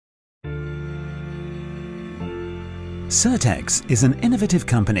Extremt is an innovative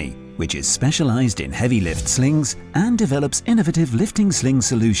company which is specialized in heavy lift slings and develops innovative lifting sling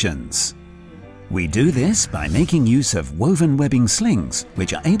solutions. We do this by making use of woven webbing slings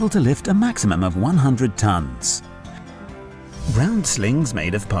which are able to lift a maximum of 100 tons. Round slings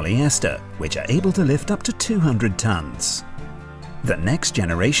made of polyester which are able to lift up to 200 tons. The next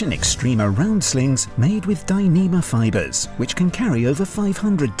generation Extreema round slings made with Dyneema fibers which can carry over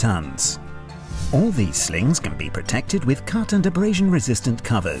 500 tons. All these slings can be protected with cut and abrasion resistant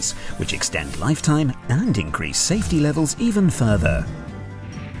covers which extend lifetime and increase safety levels even further.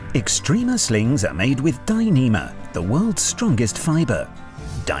 Extreema slings are made with Dyneema, the world's strongest fiber.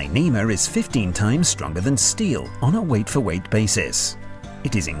 Dyneema is 15 times stronger than steel on a weight-for-weight basis.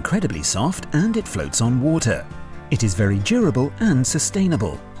 It is incredibly soft and it floats on water. It is very durable and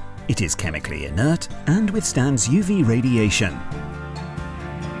sustainable. It is chemically inert and withstands UV radiation.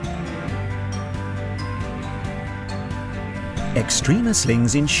 Extreema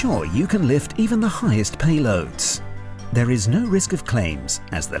slings ensure you can lift even the highest payloads. There is no risk of claims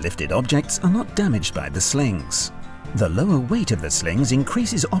as the lifted objects are not damaged by the slings. The lower weight of the slings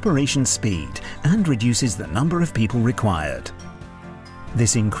increases operation speed and reduces the number of people required.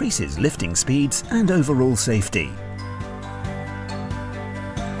 This increases lifting speeds and overall safety.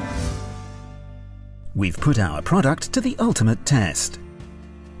 We've put our product to the ultimate test.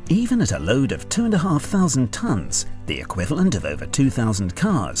 Even at a load of 2,500 tons, the equivalent of over 2,000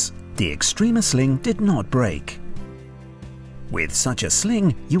 cars, the Extreema sling did not break. With such a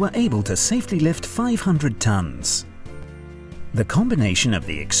sling, you are able to safely lift 500 tons. The combination of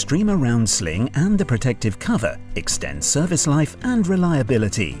the Extreema round sling and the protective cover extends service life and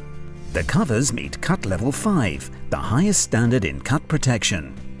reliability. The covers meet cut level 5, the highest standard in cut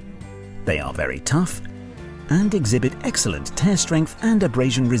protection. They are very tough and exhibit excellent tear strength and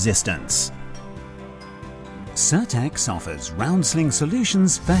abrasion resistance. Extremt offers round sling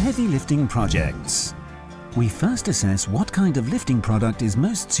solutions for heavy lifting projects. We first assess what kind of lifting product is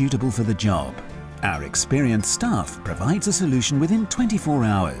most suitable for the job. Our experienced staff provides a solution within 24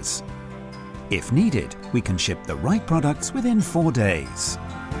 hours. If needed, we can ship the right products within 4 days.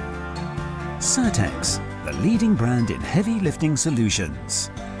 Extremt, the leading brand in heavy lifting solutions.